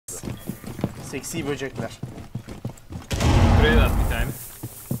Seksi böcekler. Buraya da at bir tane.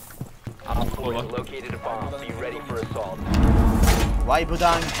 Vay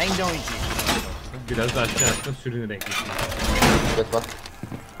budan hangdonji. Biraz da aşağı atma sürünerek geçiyor. Evet bak.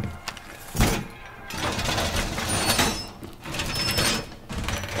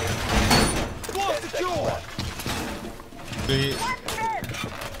 Burayı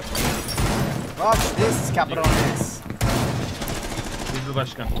Watch this cabrones. Hızlı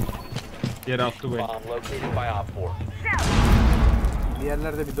başkan. Yere attı bu el. Bir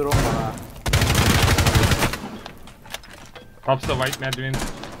yerlerde bir drone var ha. Kapsa white merdiveni.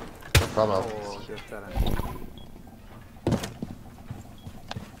 Tamam. Oo gösteren.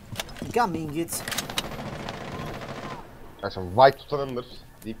 Coming it. Kaçım white tutanındır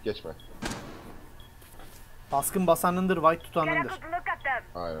deyip geçme. Baskın basanındır, white tutanındır.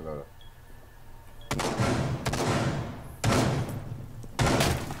 Aynen öyle.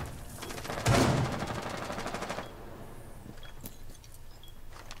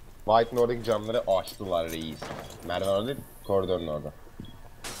 White'ın oradaki camları açtılar Reyiz. Merdiven orada değil, koridorun orada.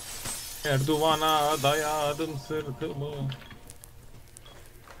 Erduvana dayadım sırtımı.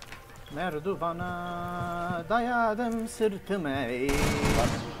 Merdivana dayadım sırtımı. Bak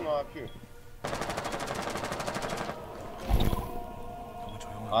susun AQ.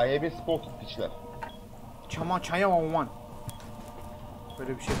 I have spotted piçler. Çama çaya on.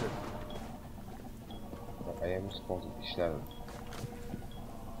 Böyle bir şey dedi. Bak I have spotted piçler.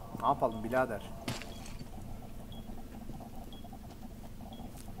 Ne yapalım birader?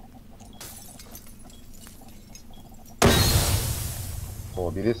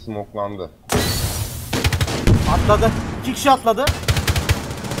 O biri smoklandı. Atladı. 2 kişi atladı.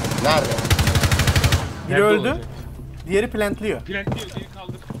 Nerede? Biri Nerede öldü. olacak? Diğeri plantliyor. Plantliyor, biri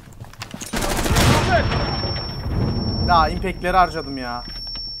kaldır. Ya impact'leri harcadım ya.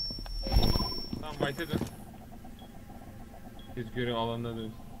 Tamam white'e dön. Biz görev alanına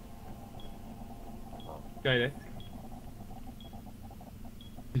dön. Gayret.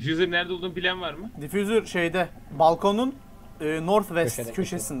 Diffuser nerede olduğunu bilen var mı? Diffuser şeyde. Balkonun northwest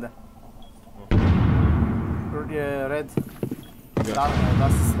köşesinde. Red.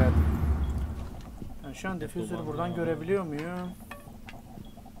 Das ist red. Yani şu an diffuser'ı buradan görebiliyor muyum?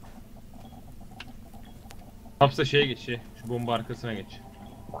 Kapsa şeye geç şu bomba arkasına geç.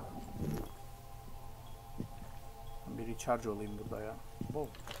 Bir recharge olayım burada ya.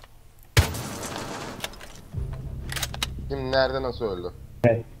 Wow. Kim nerede nasıl öldü?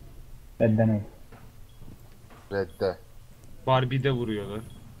 Evet. Benden öyle. Red'de. Barbie'de vuruyorlar.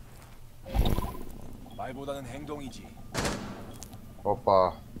 말보다는 행동이지.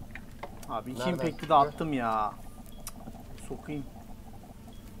 Hoppa. Abi iki Nereden impact'i de çıktı? attım ya. Sokayım.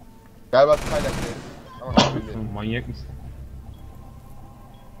 Gel bak kaydetmeyin. Ama Oğlum, manyak mısın?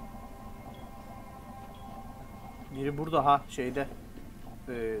 Biri burada ha şeyde.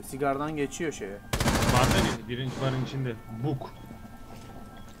 Sigardan geçiyor şeye. Barda ne? Birinci barın içinde. Book.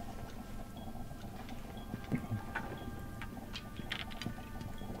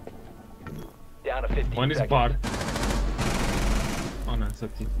 One is bar. Anan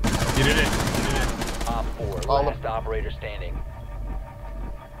satayım. Biri Aldım.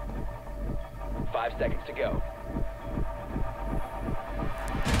 5 seconds to go.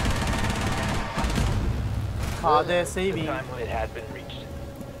 KD saving. Time limit has been reached.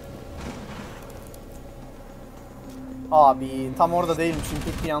 Abi tam orada değilmişim.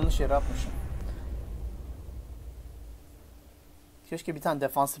 Impact'i yanlış yere atmışım. Keşke bir tane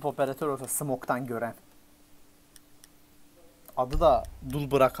defansif operatör olsa smoke'tan gören. Adı da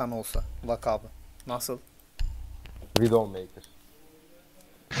dul bırakan olsa lakabı. Nasıl? Widowmaker.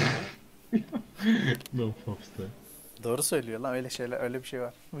 No pops'ta. Doğru söylüyor lan öyle şeyler öyle bir şey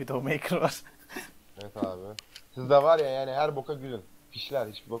var. Widowmaker var. Evet abi. Sizde var ya yani her boka gülün. Pişler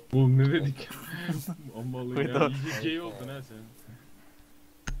hiç bok. Oğlum ne dedik? Amma ya. Uydu. İyice gay oldun ha sen.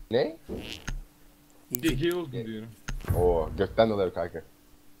 Ne? İyice gay oldun diyorum. Oo gökten dolayı kanka.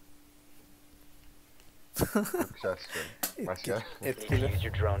 Çok güzel sıkıyorum. Başka? Etkili. Use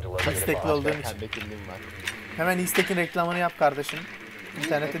your drone to locate a İstekli bomb. olduğum için. Pembe kimliğim var. Hemen İstek'in reklamını yap kardeşim.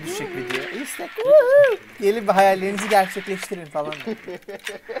 İnternete düşecek video. İstek. Woohoo! Gelin bir hayallerinizi gerçekleştirin falan.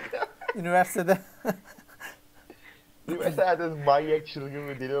 Üniversitede. Mesela de manyak çılgın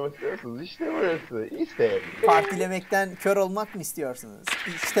bir deli olmak istiyorsunuz. İşte burası. İşte. Partilemekten kör olmak mı istiyorsunuz?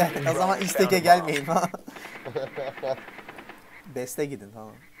 İşte o zaman İstek'e gelmeyin ha. Beste gidin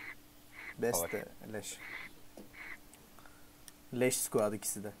tamam. Beste, leş. Leş squad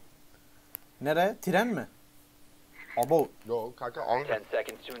ikisi de. Nere? Tren mi? Abo, Yo kanka 10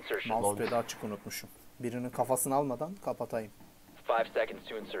 seconds to insertion. mousepad'i açık unutmuşum. Birinin kafasını almadan kapatayım. 5 seconds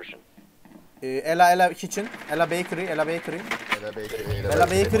to insertion. Ela kitchen. Ela bakery. Ele bakery, Ela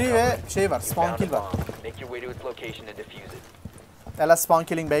bakery ve şey var. Spawn Found a kill var. bomb. Make your way to its location and defuse it. Ela spawn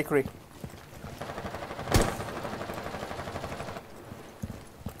killing bakery.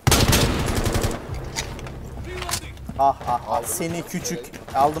 Ah seni küçük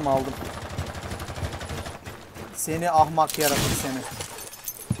aldım. Seni ahmak yaratık seni.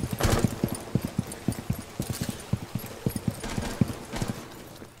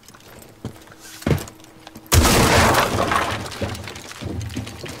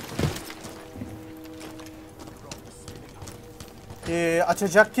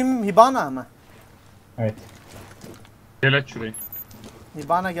 Açacak kim? Hibana mı? Evet. Gel aç şurayı.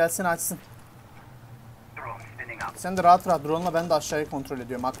 Hibana gelsin açsın. Sen de rahat drone'la, ben de aşağıyı kontrol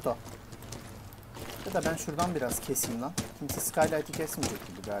ediyorum Akto. Ya da ben şuradan biraz keseyim lan. Kimse Skylight'i kesmeyecek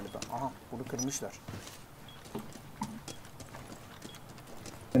gibi galiba. Aha bunu kırmışlar.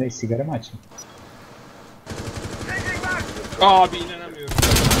 Nereye sigara mı açayım? Abi inanamıyorum.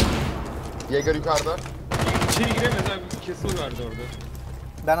 Jäger yukarıda. İçeri giremez abi. Bir kesil vardı orada.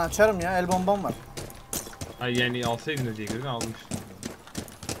 Ben açarım ya, el bombam var. Ay yani alsaydın da diye göre almıştım.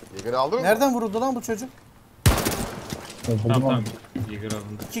 Jäger'i aldın mı? Nereden vuruldu lan bu çocuk? Buldum Tamam onu. tamam. Jäger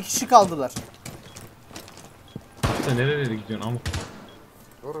alındı. 2 kişi kaldılar. Sen nerelere gidiyorsun amk?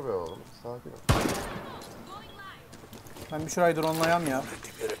 Dur be oğlum, sakin ol. Ben bir şurayı drone'layam ya.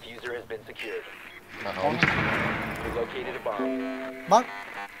 The diffuser has been secured. Ha, almış. You located a bomb. Bak.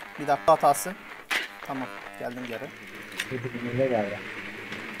 Bir dakika hatası. Tamam geldim geri. Dediğimde geldi.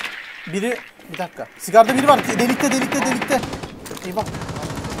 Biri bir dakika. Sigarda biri var. Delikte. Eyvah.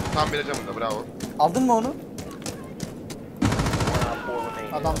 Tam bir camında, bravo. Aldın mı onu? One op 4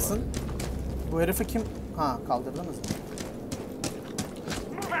 remaining. Adamsın. Bu herifi kim? Ha kaldırdınız mı?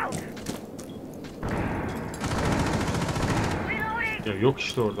 Ya yok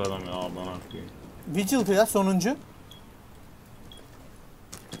işte orada adam ya aman akıyım. Vigil ya sonuncu.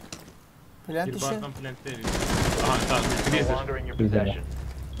 Plant Bir işi. bardan plant'te eriyor. Aha tamam. No Freezer. longer in your Güzel. possession.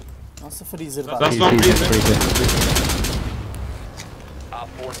 Nasıl freezer'da? That's one freezer. Op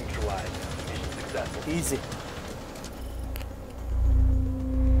 4 neutralized. Mission successful. Easy.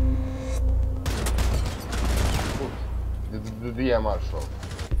 The DMR show.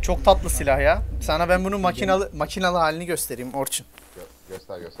 Çok tatlı silah ya. Sana ben bunun makinalı halini göstereyim Orçun.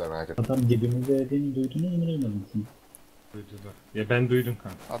 Göster merak etme. Adam dibimizde dediğini duydunuz mu duymadınız mı? Duydular. Ya ben duydum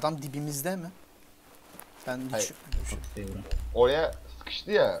kanka. Adam dibimizde mi? Ben Hayır. Devran. Oraya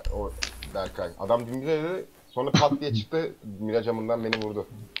sıkıştı ya o Berkay. Adam dibimize dedi. Sonra pat diye çıktı. Mira camından beni vurdu.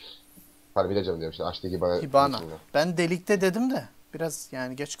 Pardon Mira camı diyorum işte. Açtığı gibi bana. Hibana. vurdu. Ben delikte dedim de biraz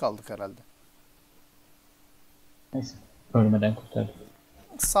yani geç kaldık herhalde. Neyse. Ölmeden kurtardık.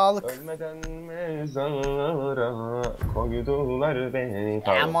 Sağlık. Ölmeden mezara koydular beni.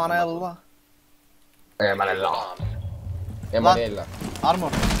 Aman Allah. Emanallah. Emanallah.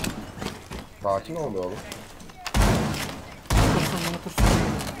 Armor. Sakin ol be oğlum. Tursun bunu tursun.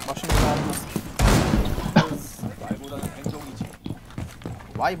 Başımız ağrımaz.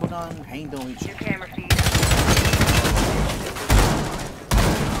 Vay buradan Hendo için.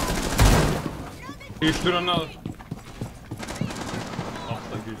 Üç drone'u al.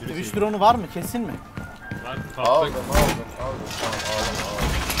 Asla gözünü Twitch seveyim. drone'u var mı? Kesin mi? Var Aldım. patlık. Tamam aldım.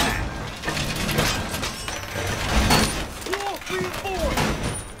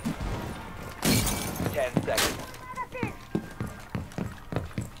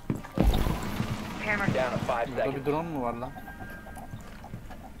 10 seconds. Down to 5 Burada seconds. bir drone mu var lan?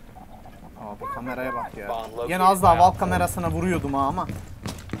 Abi kameraya bak ya. Bomb located Yine az daha by valve Op kamerasına vuruyordum ha ama.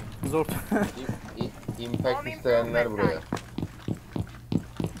 Zor. Impact isteyenler buraya.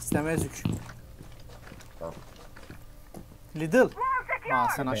 İstemez yük. Tamam. Lidl. Ha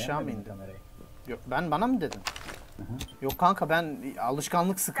sen aşağı mı Beğenmedin indin? kamerayı. Yok ben bana mı dedin? Yok kanka ben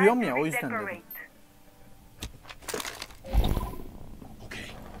alışkanlık sıkıyorum ya o yüzden dedim.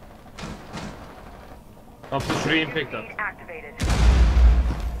 Kapsa şuraya impact at.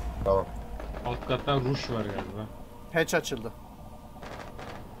 Tamam. Alt kattan rush var galiba. Hatch açıldı.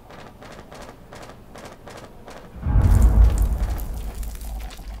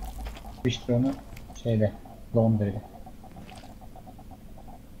 Twitch drone'u şeyde. Londra'da.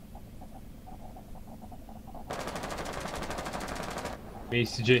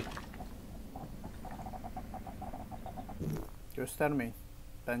 MCJ. Göstermeyin.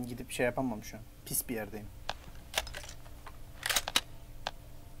 Ben gidip şey yapamam şu an. Pis bir yerdeyim.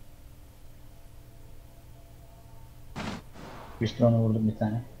 Twitch drone'u vurdum bir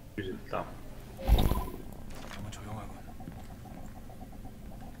tane. Güzel tamam.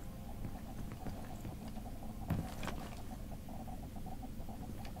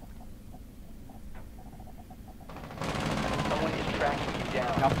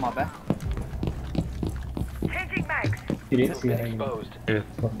 Yapma be. Biri siyah'a gidiyor. Exposed. Evet.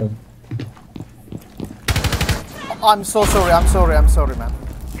 Bakalım. I'm so sorry, I'm sorry, I'm sorry man.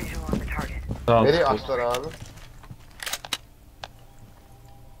 Sağ ol. Nereye açtılar abi?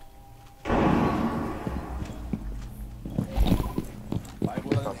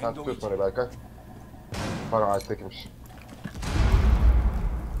 Tamam, sen tutuyorsun orayı Berkay. Para ağaçtakiymiş.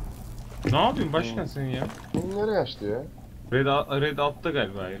 Ne yapıyorsun başkan sen ya? Beni nereye açtı ya? Red altta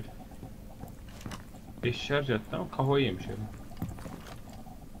galiba herif. 5 şarj attı ama kafayı yemiş adam.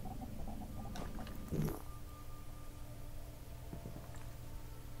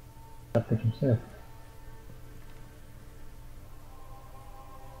 Hatta kimse yok.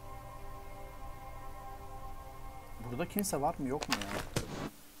 Burada kimse var mı yok mu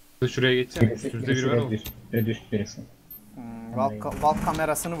ya? Şuraya geçsene. Birisi, Üstümüzde birisi biri var red mı? düştü. Red düştü birisi. Valk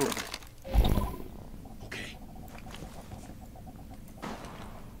kamerasını vurdu.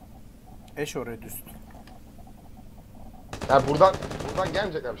 Eş oraya düştü. Ya buradan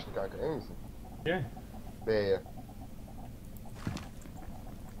gelmeyecekler şimdi kanka, emin misin? Gel. B'ye.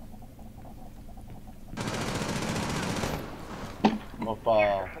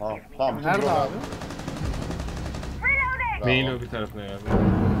 Hoppa. Tamam. Tamam. bütün Nerede drone abi? Bravo. Main lobby tarafına ya.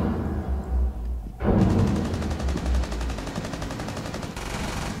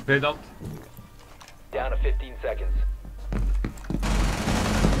 Red alt. Down to 15 seconds.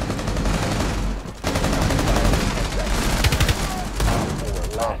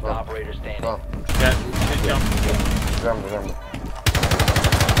 Last Tamam. operator standing. Tamam. Gel. Cam. Güzel.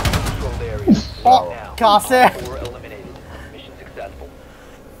 Controlled area. Oh, Now, kase. Op 4 eliminated. Mission successful.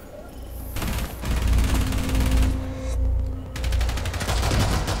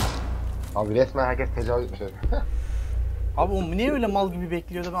 Abi resmen herkes tecavüz etmiş herif. Abi o niye öyle mal gibi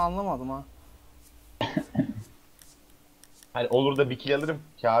bekliyordu ben anlamadım ha. Hani olur da bir kill alırım,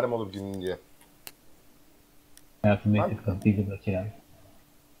 kârım olur günün diye. Hayatımda Abi. ilk defa bir de bakıyor abi.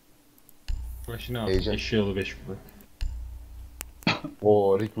 Başına al. Heyecan. Eşyalı 5 kubbe.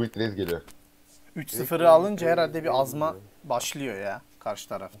 Oo, Rick Reyiz geliyor. 3-0'ı alınca herhalde bir azma başlıyor ya karşı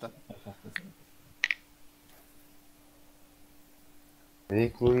tarafta.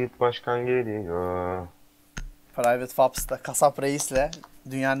 Rick başkan geliyor. Private Faps'ta Kasap Reis'le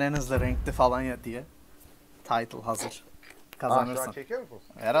dünyanın en hızlı renkli falan ya diye. Title hazır. Şu an Kazanırsın. çekiyor musunuz?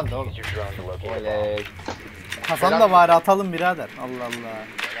 Herhalde oğlum. Use your drone to locate a bomb. Oley. Kazan da bari atalım birader. Allah Allah.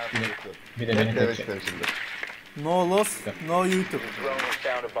 Bir de beni Evet, kaçacak. şimdi. No loss, no YouTube. Drone has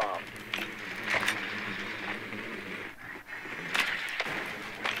found a bomb.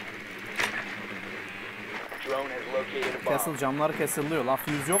 Drone has located a bomb. Castle camları kesiliyor. Lan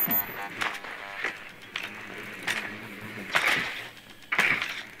fuse yok mu?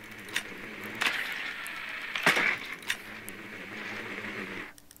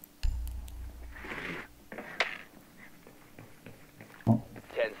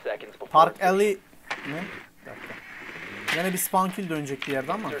 Ten seconds before Park Alley... Ne? Bir dakika. Yine bir spawn kill dönecek bir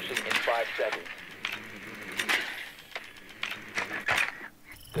yerde ama. insertion in 5 seconds.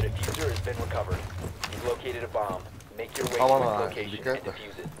 The diffuser has been recovered. You've located a bomb. Make your way to Aman its ha, location dikkat and et.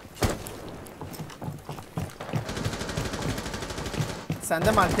 defuse it.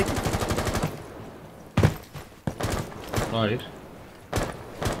 Sende mi Altekin? Hayır.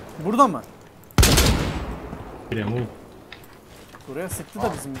 Burada mı? Bilemiyorum. Buraya sıktı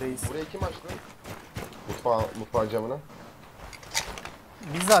da bizim reis. Burayı kim açtı? Mutfağın camını.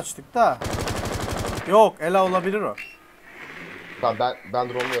 Biz açtık da. Yok, Ela olabilir o. Tamam ben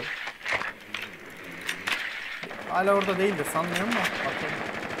drone'luyorum. Hala orada değildir sanmıyorum da. Bakalım.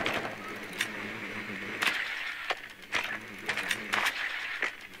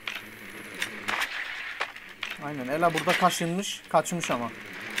 Aynen Ela burada kaşınmış, kaçmış ama.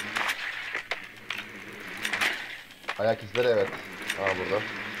 Ayak izleri evet. Ha burada.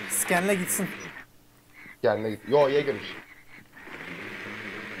 Scanle gitsin. Kendine git. Yo ye girmiş.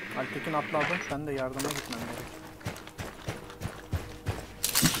 Altekin atladı. Ben de yardıma gitmem gerek.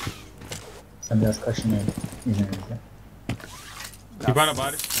 Ben biraz kaşınıyorum izninizle. Bir bana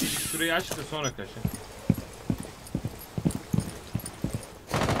bari şurayı aç da sonra kaçın.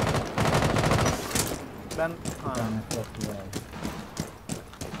 Ben... Ha. Çok güzel abi.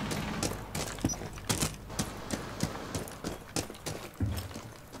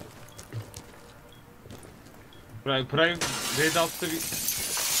 Prime Red altta bir...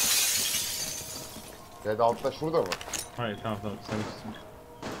 Red altta şurada mı? Hayır tamam sen bilirsin.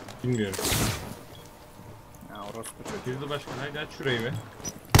 Bilmiyorum. Ya orospu çocuğu. Hızlı başkan haydi aç şurayı be.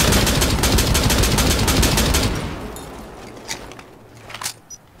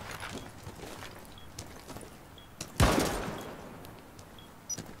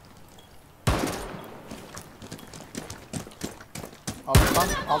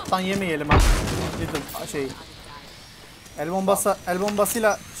 Alttan yemeyelim ha. Dedim şey. El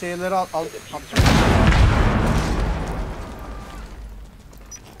bombasıyla şeyleri al.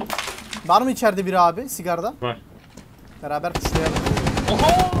 Var mı içeride biri abi sigarada? Var. Beraber kuşlayalım.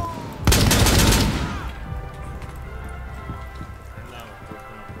 Oho!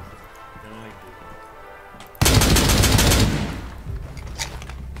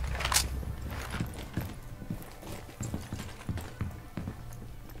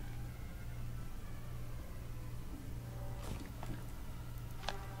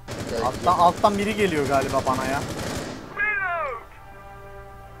 Alttan biri geliyor galiba bana ya.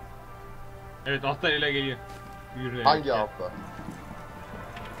 Evet alttan ele geliyor. Yürü, Hangi evet. altta?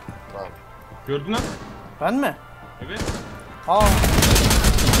 Tamam. Gördün lan? Ben mi? Evet. Aa,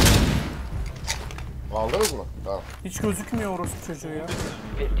 Aldınız mı? Tamam. hiç gözükmüyor orospu çocuğu ya.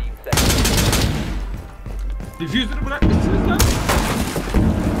 15 seconds. Diffuser'ı bırakmışsınız lan.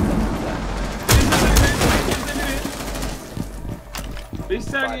 5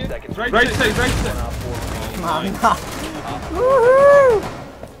 saniye. Right side, right side. One op 4 remaining. Woohoo!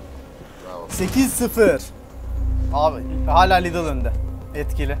 Bravo. 8-0. Abi hala Lidl önde.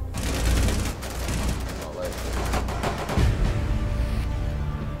 Etkili.